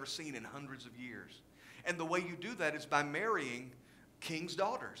they've never seen in hundreds of years. And the way you do that is by marrying king's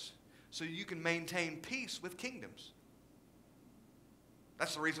daughters, so you can maintain peace with kingdoms.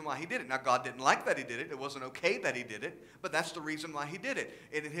 That's the reason why he did it. Now, God didn't like that he did it. It wasn't okay that he did it, but that's the reason why he did it.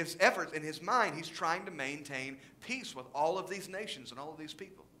 And in his efforts, in his mind, he's trying to maintain peace with all of these nations and all of these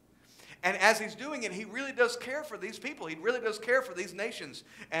people. And as he's doing it, he really does care for these people. He really does care for these nations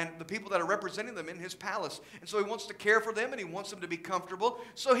and the people that are representing them in his palace. And so he wants to care for them and he wants them to be comfortable.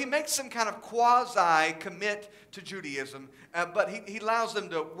 So he makes some kind of quasi-commit to Judaism, but he allows them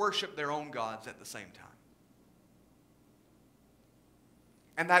to worship their own gods at the same time.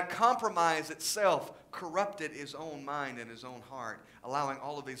 And that compromise itself corrupted his own mind and his own heart, allowing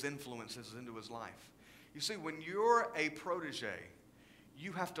all of these influences into his life. You see, when you're a protege,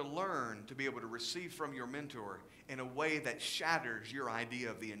 you have to learn to be able to receive from your mentor in a way that shatters your idea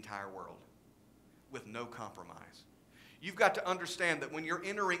of the entire world with no compromise. You've got to understand that when you're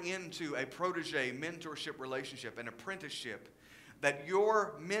entering into a protege mentorship relationship, an apprenticeship, that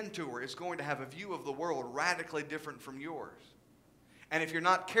your mentor is going to have a view of the world radically different from yours. And if you're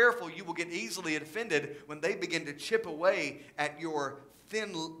not careful, you will get easily offended when they begin to chip away at your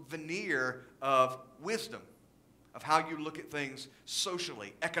thin veneer of wisdom, of how you look at things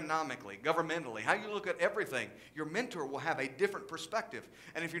socially, economically, governmentally, how you look at everything. Your mentor will have a different perspective.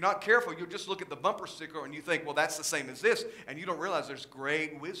 And if you're not careful, you'll just look at the bumper sticker and you think, well, that's the same as this. And you don't realize there's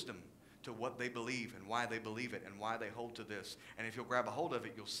great wisdom to what they believe and why they believe it and why they hold to this. And if you'll grab a hold of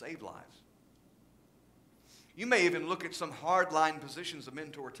it, you'll save lives. You may even look at some hardline positions a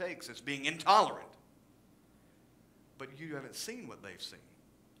mentor takes as being intolerant. But you haven't seen what they've seen.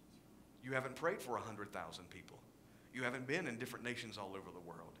 You haven't prayed for 100,000 people. You haven't been in different nations all over the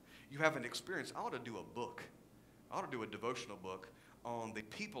world. You haven't experienced. I ought to do a book. I ought to do a devotional book on the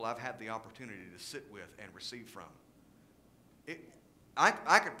people I've had the opportunity to sit with and receive from.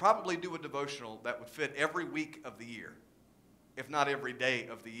 I could probably do a devotional that would fit every week of the year, if not every day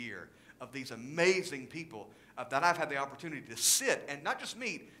of the year, of these amazing people that I've had the opportunity to sit and not just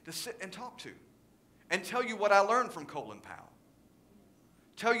meet, to sit and talk to and tell you what I learned from Colin Powell.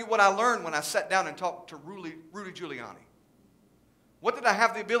 tell you what I learned when I sat down and talked to Rudy Giuliani. What did I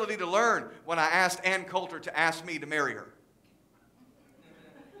have the ability to learn when I asked Ann Coulter to ask me to marry her?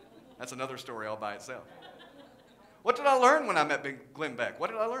 That's another story all by itself. What did I learn when I met Glenn Beck? What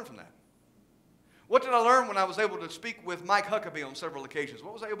did I learn from that? What did I learn when I was able to speak with Mike Huckabee on several occasions?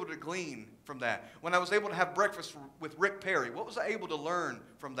 What was I able to glean from that? When I was able to have breakfast with Rick Perry, what was I able to learn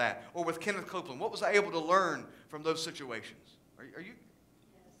from that? Or with Kenneth Copeland, what was I able to learn from those situations? Are you?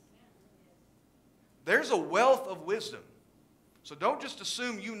 There's a wealth of wisdom. So don't just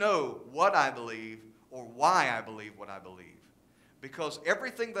assume you know what I believe or why I believe what I believe. Because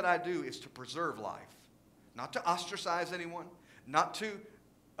everything that I do is to preserve life. Not to ostracize anyone, not to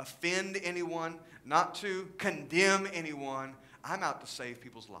offend anyone, not to condemn anyone. I'm out to save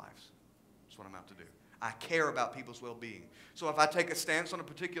people's lives. That's what I'm out to do. I care about people's well-being. So if I take a stance on a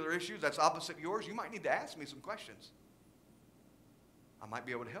particular issue that's opposite yours, you might need to ask me some questions. I might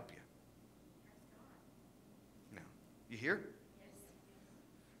be able to help you. Now, you hear? Yes.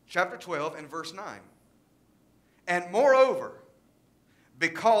 Chapter 12 and verse 9. And moreover,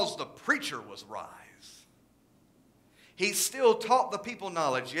 because the preacher was wise, he still taught the people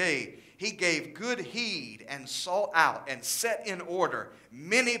knowledge, yea, he gave good heed and sought out and set in order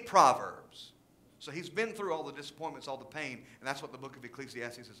many proverbs. So he's been through all the disappointments, all the pain, and that's what the book of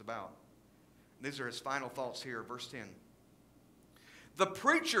Ecclesiastes is about. And these are his final thoughts here, verse 10. The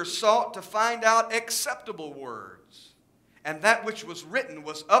preacher sought to find out acceptable words, and that which was written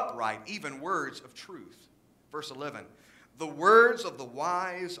was upright, even words of truth. Verse 11. The words of the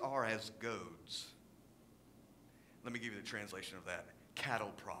wise are as goads. Let me give you the translation of that.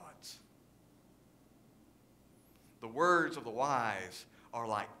 Cattle prods. The words of the wise are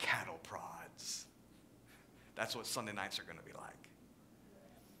like cattle prods. That's what Sunday nights are going to be like.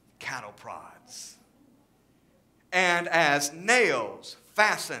 Cattle prods. And as nails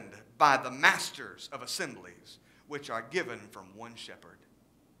fastened by the masters of assemblies, which are given from one shepherd.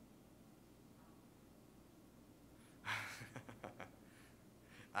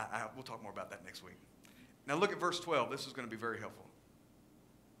 We'll talk more about that next week. Now look at verse 12. This is going to be very helpful.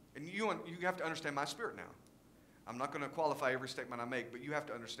 And you have to understand my spirit now. I'm not going to qualify every statement I make, but you have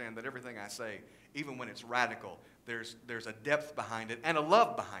to understand that everything I say, even when it's radical, there's a depth behind it, and a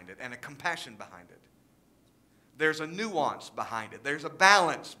love behind it, and a compassion behind it. There's a nuance behind it. There's a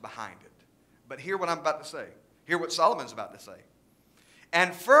balance behind it. But hear what I'm about to say. Hear what Solomon's about to say.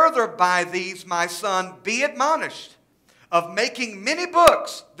 And further by these, my son, be admonished. Of making many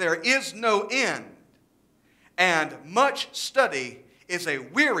books, there is no end. And much study is a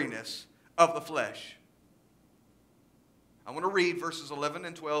weariness of the flesh. I want to read verses 11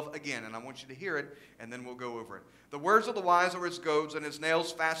 and 12 again, and I want you to hear it, and then we'll go over it. The words of the wise are as goads, and as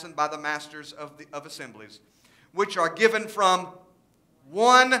nails fastened by the masters of assemblies, which are given from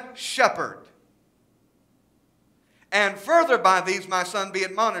one shepherd. And further by these, my son, be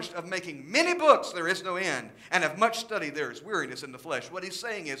admonished, of making many books there is no end, and of much study there is weariness in the flesh. What he's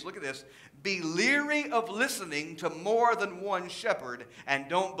saying is, look at this, be leery of listening to more than one shepherd, and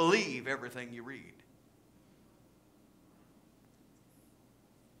don't believe everything you read.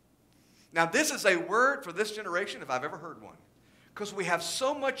 Now this is a word for this generation if I've ever heard one. Because we have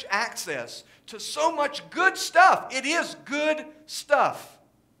so much access to so much good stuff. It is good stuff.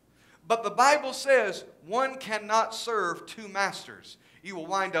 But the Bible says one cannot serve two masters. You will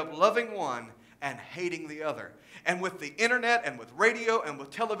wind up loving one and hating the other. And with the internet and with radio and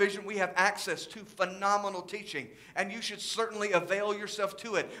with television, we have access to phenomenal teaching. And you should certainly avail yourself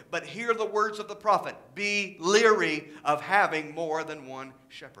to it. But hear the words of the prophet. Be leery of having more than one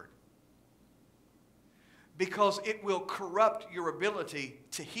shepherd. Because it will corrupt your ability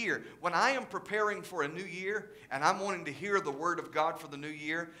to hear. When I am preparing for a new year and I'm wanting to hear the word of God for the new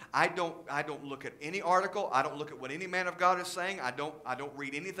year, I don't look at any article. I don't look at what any man of God is saying. I don't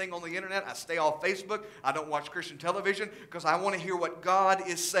read anything on the internet. I stay off Facebook. I don't watch Christian television because I want to hear what God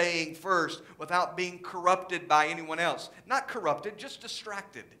is saying first without being corrupted by anyone else. Not corrupted, just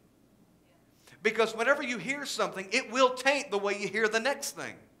distracted. Because whenever you hear something, it will taint the way you hear the next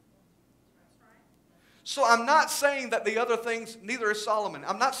thing. So I'm not saying that the other things, neither is Solomon.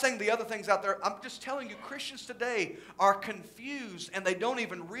 I'm not saying the other things out there. I'm just telling you Christians today are confused and they don't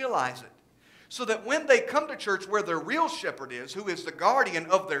even realize it. So that when they come to church where their real shepherd is, who is the guardian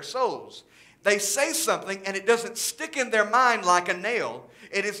of their souls, they say something and it doesn't stick in their mind like a nail.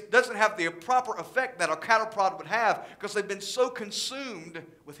 Doesn't have the proper effect that a cattle prod would have because they've been so consumed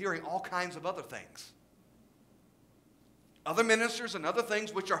with hearing all kinds of other things. Other ministers and other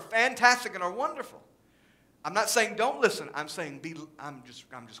things which are fantastic and are wonderful. I'm not saying don't listen. I'm saying I'm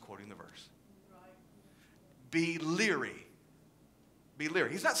just quoting the verse. Be leery. Be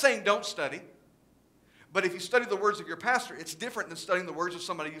leery. He's not saying don't study. But if you study the words of your pastor, it's different than studying the words of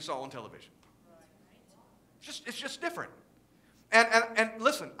somebody you saw on television. It's just different. And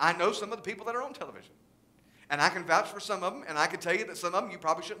listen, I know some of the people that are on television. And I can vouch for some of them, and I can tell you that some of them you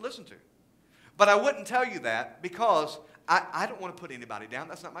probably shouldn't listen to. But I wouldn't tell you that because I don't want to put anybody down.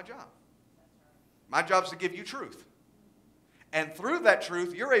 That's not my job. My job is to give you truth. And through that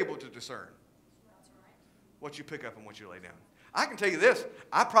truth, you're able to discern what you pick up and what you lay down. I can tell you this.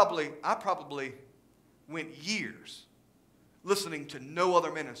 I probably went years listening to no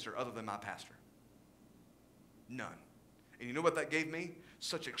other minister other than my pastor. None. And you know what that gave me?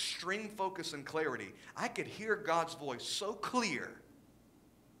 Such extreme focus and clarity. I could hear God's voice so clear.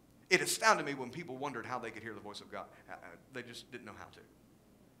 It astounded me when people wondered how they could hear the voice of God. They just didn't know how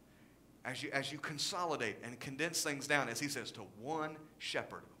to. As you consolidate and condense things down, as he says, to one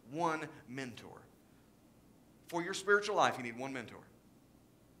shepherd, one mentor. For your spiritual life, you need one mentor.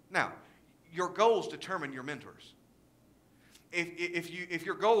 Now, your goals determine your mentors. If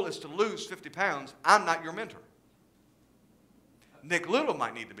your goal is to lose 50 pounds, I'm not your mentor. Nick Little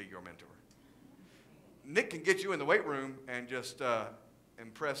might need to be your mentor. Nick can get you in the weight room and just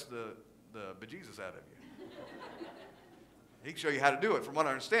impress the bejesus out of you. He can show you how to do it. From what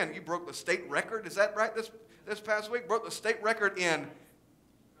I understand, you broke the state record. Is that right? This past week, broke the state record in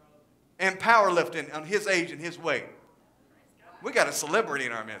powerlifting on his age and his weight. We got a celebrity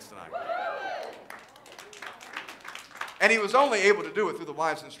in our midst tonight. And he was only able to do it through the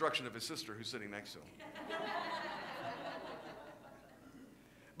wise instruction of his sister who's sitting next to him.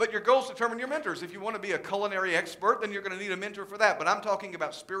 But your goals determine your mentors. If you want to be a culinary expert, then you're going to need a mentor for that. But I'm talking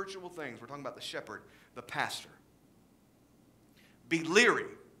about spiritual things. We're talking about the shepherd, the pastor. Be leery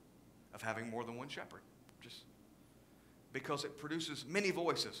of having more than one shepherd. Just because it produces many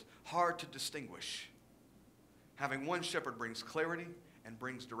voices, hard to distinguish. Having one shepherd brings clarity and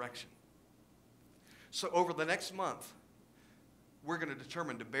brings direction. So over the next month, we're going to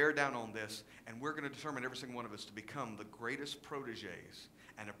determine to bear down on this, and we're going to determine every single one of us to become the greatest proteges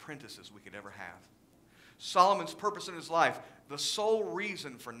and apprentices we could ever have. Solomon's purpose in his life, the sole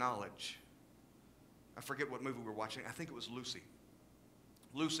reason for knowledge. I forget what movie we were watching. I think it was Lucy.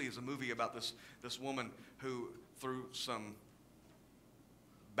 Lucy is a movie about this woman who, through some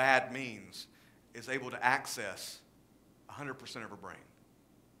bad means, is able to access 100% of her brain.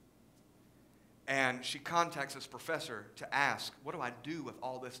 And she contacts this professor to ask, what do I do with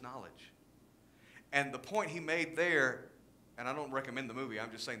all this knowledge? And the point he made there, and I don't recommend the movie,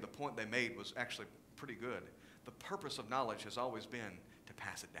 I'm just saying the point they made was actually pretty good. The purpose of knowledge has always been to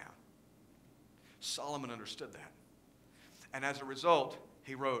pass it down. Solomon understood that. And as a result,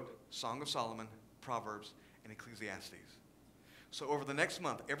 he wrote Song of Solomon, Proverbs, and Ecclesiastes. So over the next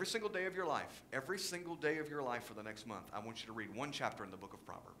month, every single day of your life for the next month, I want you to read one chapter in the book of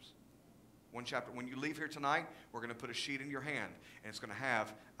Proverbs. One chapter. When you leave here tonight, we're going to put a sheet in your hand, and it's going to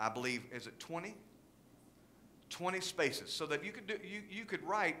have, I believe, is it 20? 20 spaces, so that you could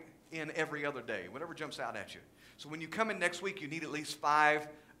write in every other day, whatever jumps out at you. So when you come in next week, you need at least 5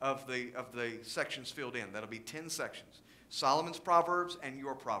 of the sections filled in. That'll be 10 sections. Solomon's Proverbs and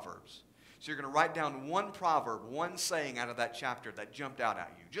your Proverbs. So you're going to write down one proverb, one saying out of that chapter that jumped out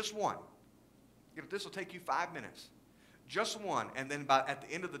at you. Just one. This will take you 5 minutes. Just one, and then at the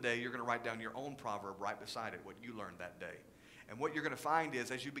end of the day, you're going to write down your own proverb right beside it, what you learned that day. And what you're going to find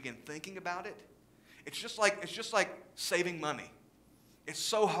is, as you begin thinking about it, it's just like saving money. It's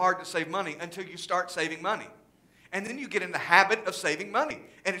so hard to save money until you start saving money. And then you get in the habit of saving money.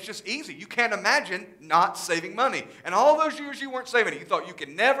 And it's just easy. You can't imagine not saving money. And all those years you weren't saving it, you thought you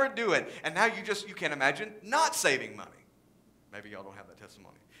could never do it. And now you can't imagine not saving money. Maybe y'all don't have that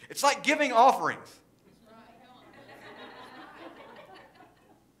testimony. It's like giving offerings.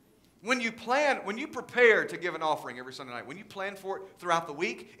 When you prepare to give an offering every Sunday night, when you plan for it throughout the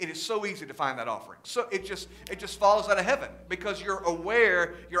week, it is so easy to find that offering. So it just falls out of heaven because you're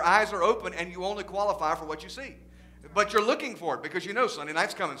aware, your eyes are open, and you only qualify for what you see. But you're looking for it because you know Sunday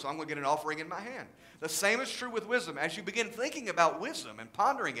night's coming, so I'm going to get an offering in my hand. The same is true with wisdom. As you begin thinking about wisdom and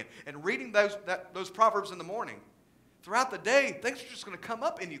pondering it and reading those proverbs in the morning, throughout the day, things are just going to come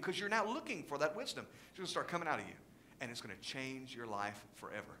up in you because you're now looking for that wisdom. It's going to start coming out of you, and it's going to change your life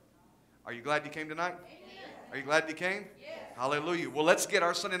forever. Are you glad you came tonight? Amen. Are you glad you came? Yes. Hallelujah. Well, let's get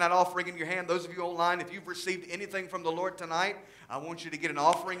our Sunday night offering in your hand. Those of you online, if you've received anything from the Lord tonight, I want you to get an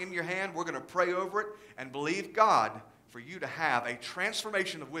offering in your hand. We're going to pray over it and believe God for you to have a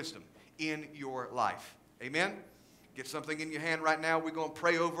transformation of wisdom in your life. Amen? Get something in your hand right now. We're going to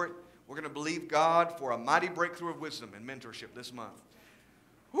pray over it. We're going to believe God for a mighty breakthrough of wisdom and mentorship this month.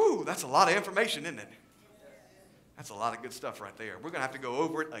 Whew, that's a lot of information, isn't it? That's a lot of good stuff right there. We're going to have to go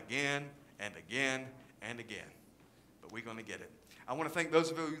over it again and again and again. But we're going to get it. I want to thank those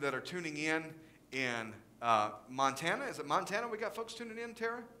of you that are tuning in Montana. Is it Montana we got folks tuning in,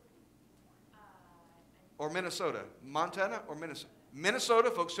 Tara? Or Minnesota? Montana or Minnesota? Minnesota,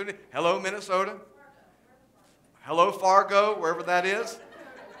 folks tuning in. Hello, Minnesota. Hello, Fargo, wherever that is.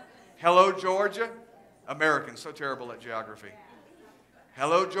 Hello, Georgia. Americans, so terrible at geography.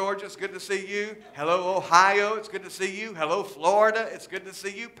 Hello, Georgia, it's good to see you. Hello, Ohio, it's good to see you. Hello, Florida, it's good to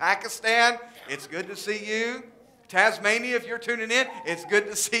see you. Pakistan, it's good to see you. Tasmania, if you're tuning in, it's good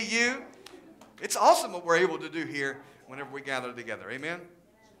to see you. It's awesome what we're able to do here whenever we gather together. Amen?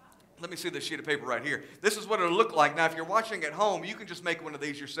 Let me see this sheet of paper right here. This is what it'll look like. Now, if you're watching at home, you can just make one of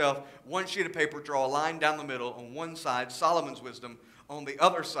these yourself. One sheet of paper, draw a line down the middle. On one side, Solomon's wisdom. On the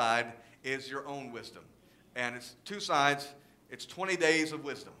other side is your own wisdom. And it's two sides. It's 20 days of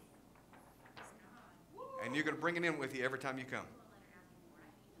wisdom. And you're going to bring it in with you every time you come.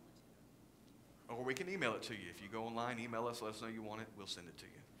 Or we can email it to you. If you go online, email us, let us know you want it. We'll send it to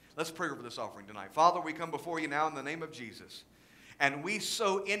you. Let's pray over this offering tonight. Father, we come before you now in the name of Jesus. And we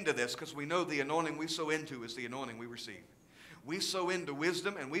sow into this because we know the anointing we sow into is the anointing we receive. We sow into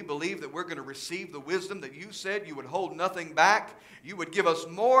wisdom, and we believe that we're going to receive the wisdom that you said you would hold nothing back. You would give us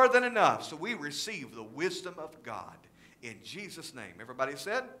more than enough. So we receive the wisdom of God. In Jesus' name. Everybody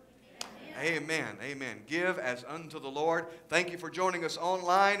said? Amen. Amen. Amen. Give as unto the Lord. Thank you for joining us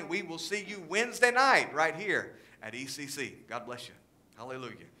online. We will see you Wednesday night right here at ECC. God bless you.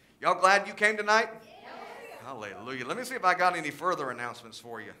 Hallelujah. Y'all glad you came tonight? Hallelujah. Let me see if I got any further announcements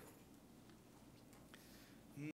for you.